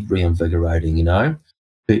doesn't need reinvigorating,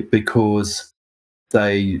 because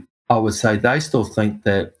I would say they still think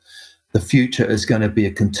that the future is going to be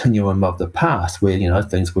a continuum of the past where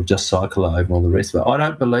things will just cycle over and all the rest of it. I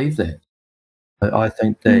don't believe that. I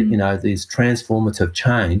think that there's transformative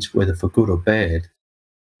change, whether for good or bad,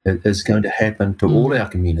 is going to happen to all our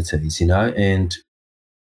communities, and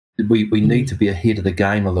we need to be ahead of the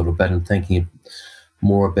game a little bit and thinking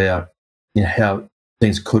more about how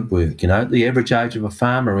things could work. The average age of a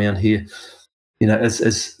farmer around here,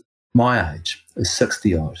 is my age, is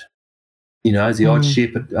 60 odd. Is the odd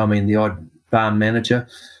shepherd, the odd farm manager,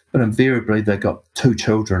 but invariably they've got 2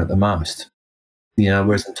 children at the most.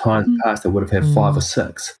 Whereas in times past they would have had 5 or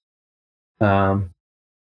 6. To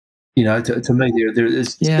me,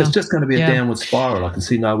 it's just going to be a downward spiral. I can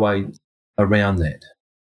see no way around that.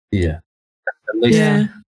 Yeah.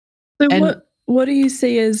 So what do you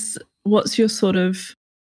see as, what's your sort of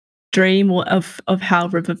dream of how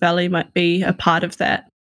River Valley might be a part of that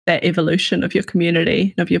evolution of your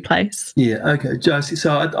community, of your place? Yeah, okay, Josie.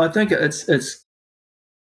 So I think it's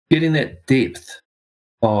getting that depth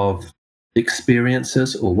of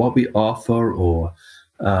experiences, or what we offer, or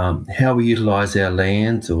how we utilise our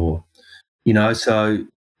land, or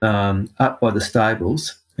up by the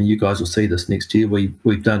stables, and you guys will see this next year.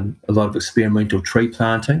 We've done a lot of experimental tree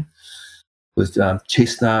planting with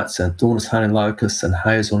chestnuts and thornous honey locusts and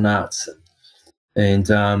hazelnuts, and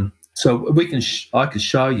so I could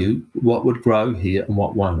show you what would grow here and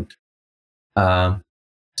what won't.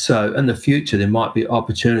 So in the future, there might be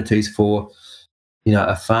opportunities for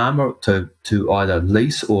a farmer to either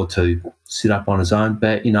lease or to set up on his own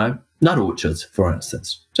back. Nut orchards, for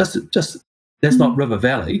instance. Just that's not River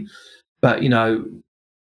Valley, but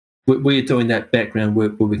we're doing that background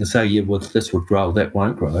work where we can say, well, this would grow, that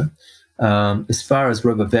won't grow. As far as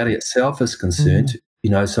River Valley itself is concerned,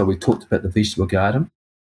 so we talked about the vegetable garden.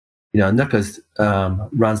 Nicola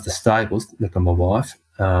runs the stables, Nicola, my wife,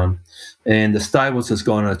 and the stables has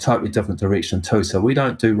gone in a totally different direction too. So we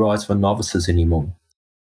don't do rides for novices anymore.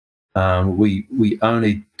 We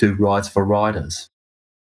only do rides for riders.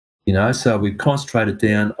 So we've concentrated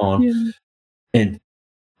down on and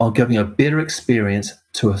on giving a better experience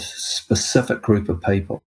to a specific group of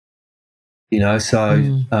people.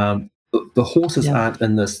 So the horses aren't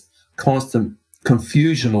in this constant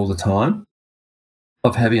confusion all the time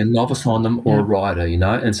of having a novice on them or a rider,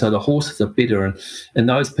 and so the horses are better, and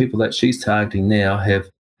those people that she's targeting now have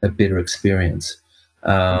a better experience.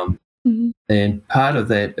 And part of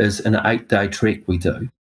that is an 8-day trek we do,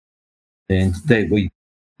 and that we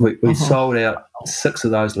sold out 6 of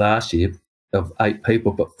those last year of 8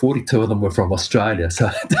 people, but 42 of them were from Australia, so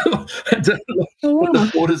with the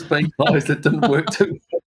borders being closed, it didn't work too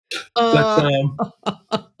well. But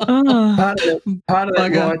part of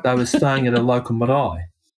that ride though is staying at a local marae.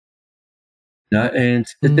 And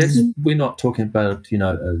that's, we're not talking about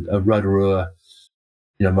a Rotorua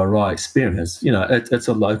marae experience. It's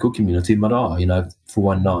a local community marae, for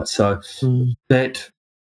one night. So that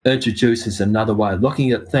introduces another way of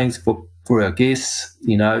looking at things for our guests,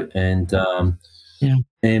 and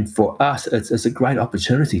for us, it's a great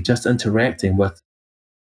opportunity just interacting with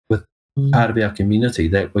part of our community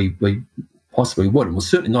that we possibly wouldn't. Well,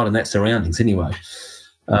 certainly not in that surroundings anyway.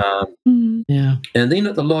 And then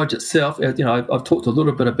at the lodge itself, I've talked a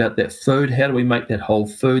little bit about that food. How do we make that whole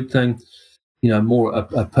food thing, more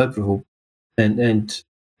applicable? And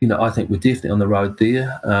I think we're definitely on the road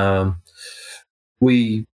there.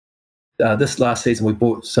 We this last season we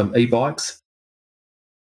bought some e-bikes,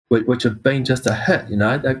 which have been just a hit.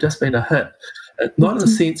 They've just been a hit, not in the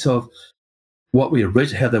sense of how we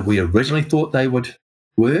originally thought they would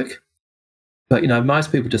work. But,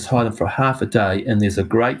 most people just hire them for half a day, and there's a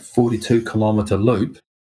great 42-kilometre loop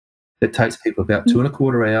that takes people about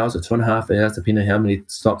 2.25 hours or 2.5 hours, depending on how many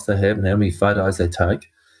stops they have and how many photos they take.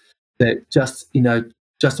 That just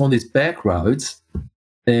on these back roads,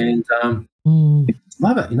 and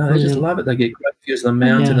love it. They just love it. They get great views of the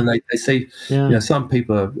mountain, and they see, some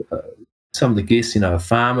people some of the guests, are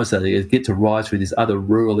farmers, that they get to ride through these other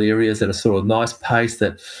rural areas at a sort of nice pace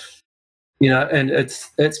that, and it's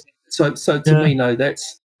so to me,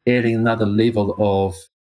 that's adding another level of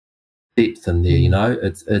depth in there.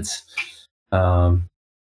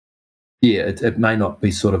 It may not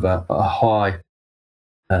be sort of a high,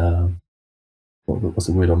 what's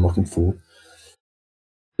the word I'm looking for?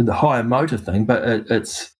 The higher motor thing, but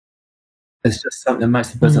it's just something that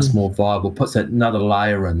makes the business more viable, puts another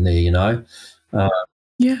layer in there,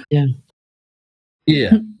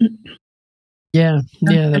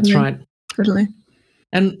 That's right. Totally.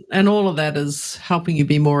 And all of that is helping you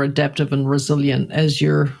be more adaptive and resilient as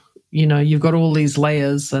you've got all these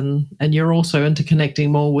layers, and you're also interconnecting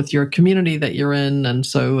more with your community that you're in, and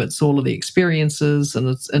so it's all of the experiences,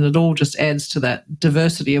 and it all just adds to that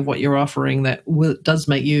diversity of what you're offering that does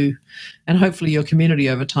make you, and hopefully your community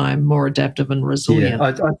over time, more adaptive and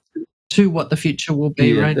resilient to what the future will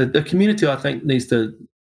be. Right? The community, I think, needs to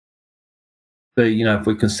be, if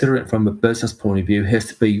we consider it from a business point of view, has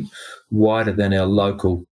to be wider than our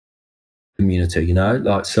local community,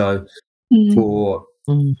 so for,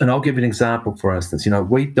 and I'll give you an example, for instance,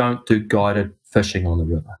 we don't do guided fishing on the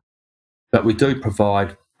river, but we do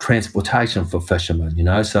provide transportation for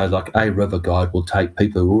fishermen, so like a river guide will take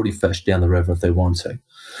people who already fish down the river if they want to.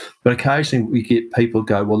 But occasionally we get people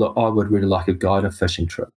go, well, look, I would really like a guided fishing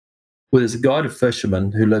trip. Well, there's a guided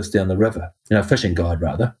fisherman who lives down the river, fishing guide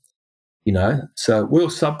rather, so we'll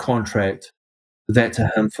subcontract that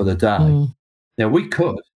to him for the day. Now we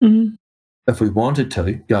could, if we wanted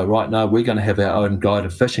to, go, right, no, we're going to have our own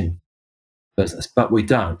guided fishing business, but we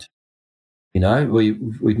don't.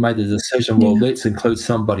 We've made the decision, well, let's include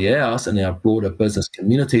somebody else in our broader business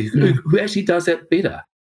community who actually does that better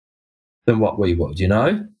than what we would,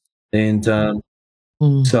 And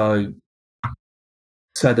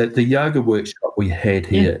so that the yoga workshop we had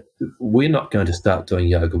here, we're not going to start doing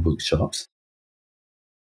yoga workshops,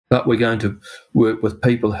 but we're going to work with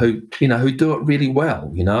people who do it really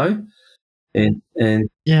well, and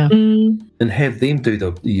have them do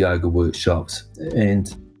the yoga workshops.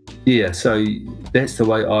 And so that's the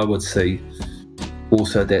way I would see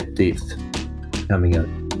also that depth coming up.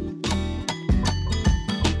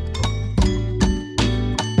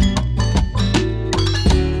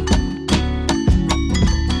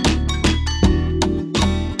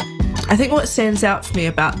 I think what stands out for me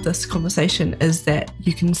about this conversation is that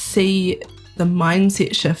you can see the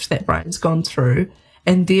mindset shift that Brian's gone through,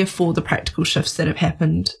 and therefore the practical shifts that have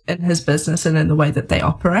happened in his business and in the way that they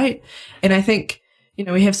operate. And I think,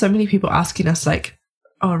 we have so many people asking us like,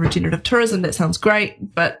 oh, regenerative tourism, that sounds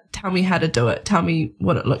great, but tell me how to do it. Tell me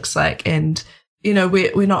what it looks like. And,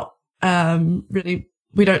 we're not really,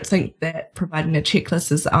 we don't think that providing a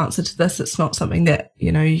checklist is the answer to this. It's not something that,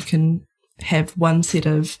 you can have one set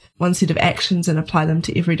of actions and apply them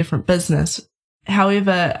to every different business.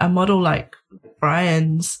 However, a model like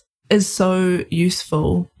Brian's is so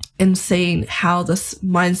useful in seeing how this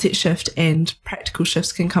mindset shift and practical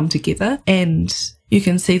shifts can come together. And you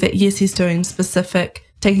can see that, yes, he's taking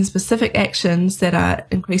specific actions that are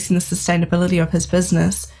increasing the sustainability of his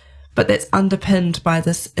business, but that's underpinned by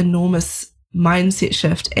this enormous mindset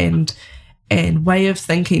shift and way of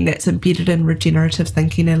thinking that's embedded in regenerative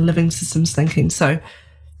thinking and living systems thinking. So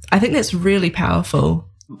I think that's really powerful.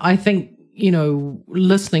 I think,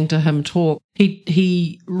 listening to him talk,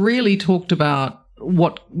 he really talked about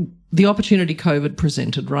what the opportunity COVID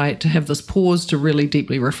presented, right? To have this pause to really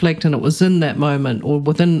deeply reflect. And it was in that moment, or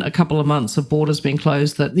within a couple of months of borders being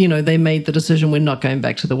closed, that, they made the decision, we're not going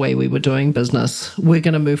back to the way we were doing business. We're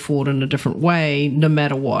going to move forward in a different way, no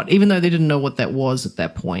matter what, even though they didn't know what that was at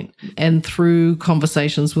that point. And through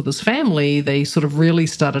conversations with his family, they sort of really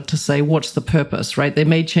started to say, what's the purpose, right? They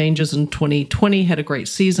made changes in 2020, had a great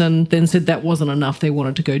season, then said that wasn't enough. They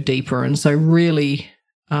wanted to go deeper. And so really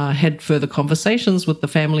had further conversations with the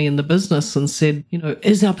family and the business and said,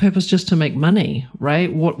 is our purpose just to make money,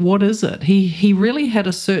 right? What is it? He really had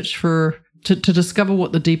a search to discover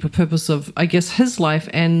what the deeper purpose of, I guess, his life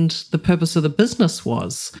and the purpose of the business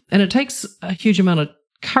was. And it takes a huge amount of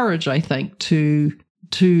courage, I think, to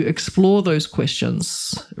explore those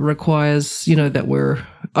questions. It requires, that we're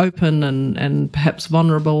open and perhaps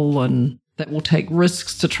vulnerable, and that we'll take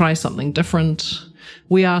risks to try something different.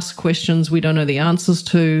 We ask questions we don't know the answers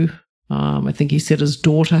to. I think he said his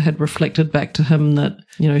daughter had reflected back to him that,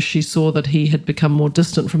 she saw that he had become more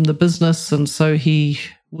distant from the business. And so he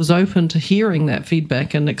was open to hearing that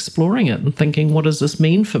feedback and exploring it and thinking, what does this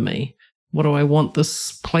mean for me? What do I want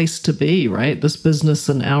this place to be, right? This business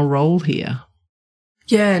and our role here.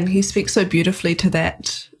 Yeah, and he speaks so beautifully to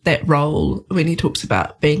that role when he talks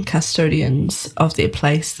about being custodians of their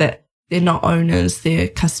place, that they're not owners, they're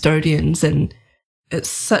custodians. And that's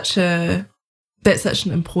such an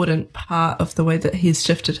important part of the way that he's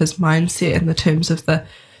shifted his mindset in the terms of the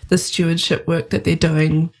stewardship work that they're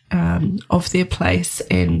doing of their place.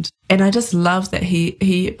 And I just love that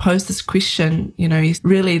he posed this question, he's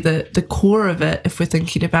really the core of it, if we're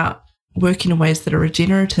thinking about working in ways that are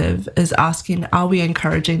regenerative, is asking, are we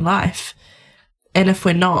encouraging life? And if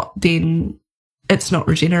we're not, then it's not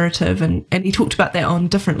regenerative. And he talked about that on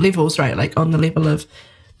different levels, right? Like on the level of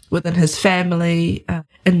within his family,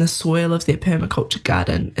 in the soil of their permaculture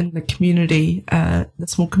garden, in the community, the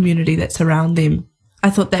small community that's around them. I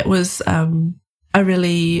thought that was a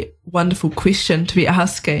really wonderful question to be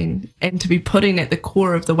asking and to be putting at the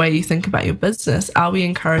core of the way you think about your business. Are we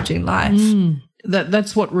encouraging life?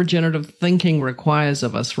 That's what regenerative thinking requires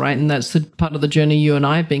of us, right? And that's the part of the journey you and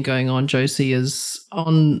I have been going on, Josie, is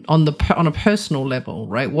on a personal level,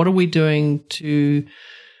 right? What are we doing to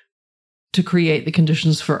to create the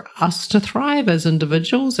conditions for us to thrive as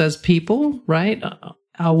individuals, as people, right?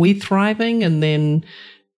 Are we thriving? And then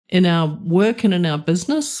in our work and in our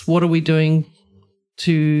business, what are we doing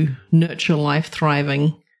to nurture life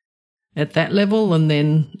thriving at that level and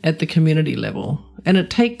then at the community level? And it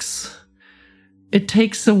takes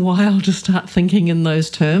a while to start thinking in those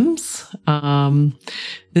terms.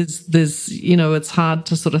 There's it's hard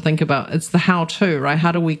to sort of think about. It's the how-to, right?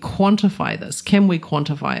 How do we quantify this? Can we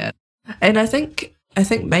quantify it? And I think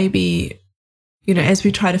maybe, as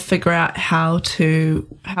we try to figure out how to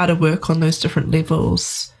work on those different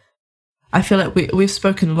levels, I feel like we've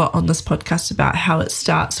spoken a lot on this podcast about how it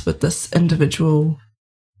starts with this individual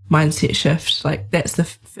mindset shift. Like, that's the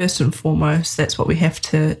first and foremost, that's what we have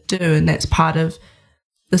to do. And that's part of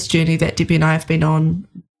this journey that Debbie and I have been on.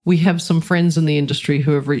 We have some friends in the industry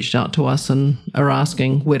who have reached out to us and are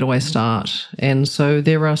asking, where do I start? And so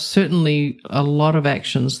there are certainly a lot of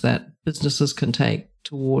actions that businesses can take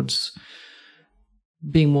towards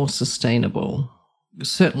being more sustainable.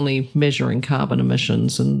 Certainly measuring carbon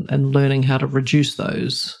emissions and learning how to reduce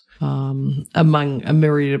those, among a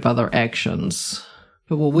myriad of other actions.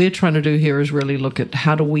 But what we're trying to do here is really look at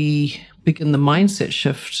how do we begin the mindset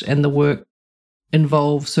shift and the work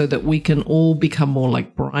involved so that we can all become more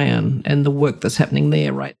like Brian and the work that's happening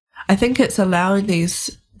there, right? I think it's allowing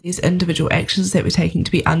these individual actions that we're taking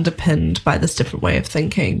to be underpinned by this different way of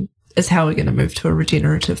thinking is how we're going to move to a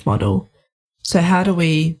regenerative model. So how do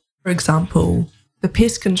we, for example, the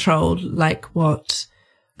pest control, like what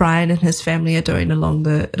Brian and his family are doing along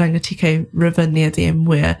the Rangatike River near them,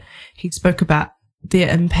 where he spoke about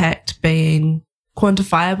their impact being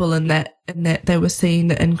quantifiable in that they were seeing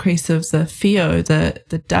the increase of the whio,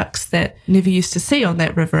 the ducks that never used to see on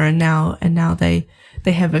that river, and now they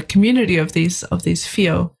have a community of these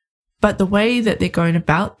whio. But the way that they're going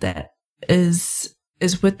about that is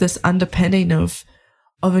with this underpinning of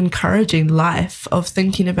encouraging life, of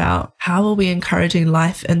thinking about how are we encouraging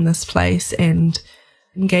life in this place and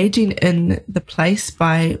engaging in the place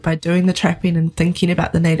by doing the trapping and thinking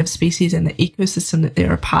about the native species and the ecosystem that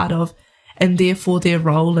they're a part of, and therefore their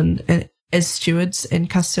role as stewards and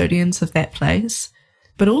custodians of that place,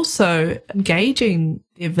 but also engaging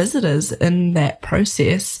their visitors in that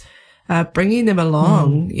process, bringing them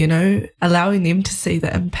along, allowing them to see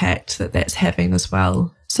the impact that that's having as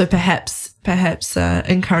well. So perhaps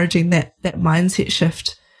encouraging that mindset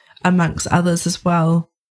shift amongst others as well.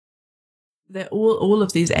 That all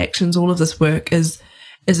of these actions, all of this work is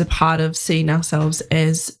a part of seeing ourselves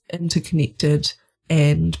as interconnected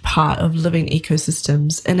and part of living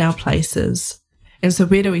ecosystems in our places. And so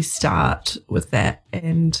where do we start with that?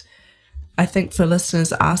 And I think for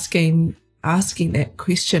listeners asking that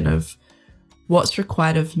question of what's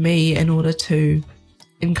required of me in order to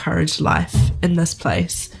encourage life in this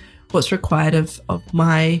place, what's required of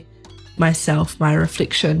myself, my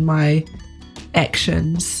reflection, my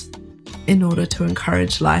actions in order to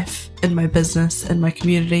encourage life in my business, in my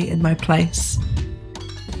community, in my place.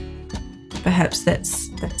 Perhaps that's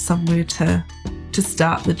somewhere to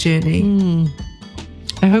start the journey.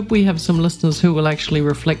 I hope we have some listeners who will actually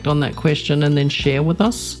reflect on that question and then share with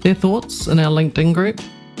us their thoughts in our LinkedIn group.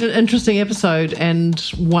 An interesting episode, and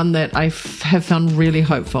one that I have found really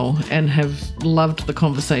hopeful and have loved the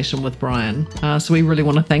conversation with Brian. So we really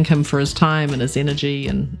want to thank him for his time and his energy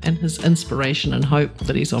and his inspiration and hope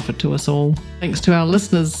that he's offered to us all. Thanks to our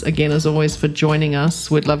listeners again, as always, for joining us.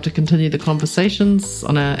 We'd love to continue the conversations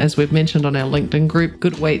as we've mentioned, on our LinkedIn group,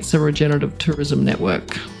 Good Weights, a regenerative tourism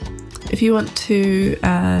network. If you want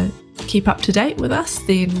to keep up to date with us,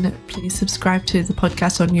 then please subscribe to the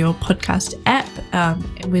podcast on your podcast app,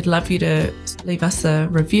 and we'd love you to leave us a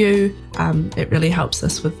review. It really helps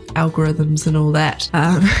us with algorithms and all that.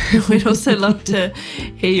 We'd also love to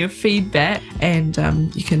hear your feedback, and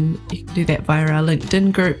you can do that via our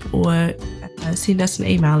LinkedIn group or send us an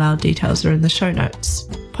email. Our details are in the show notes.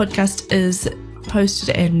 Podcast is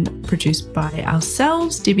hosted and produced by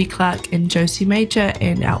ourselves, Debbie Clark and Josie Major,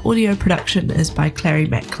 and our audio production is by Clary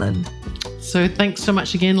Macklin. So thanks so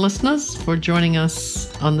much again, listeners, for joining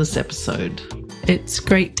us on this episode. It's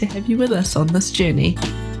great to have you with us on this journey.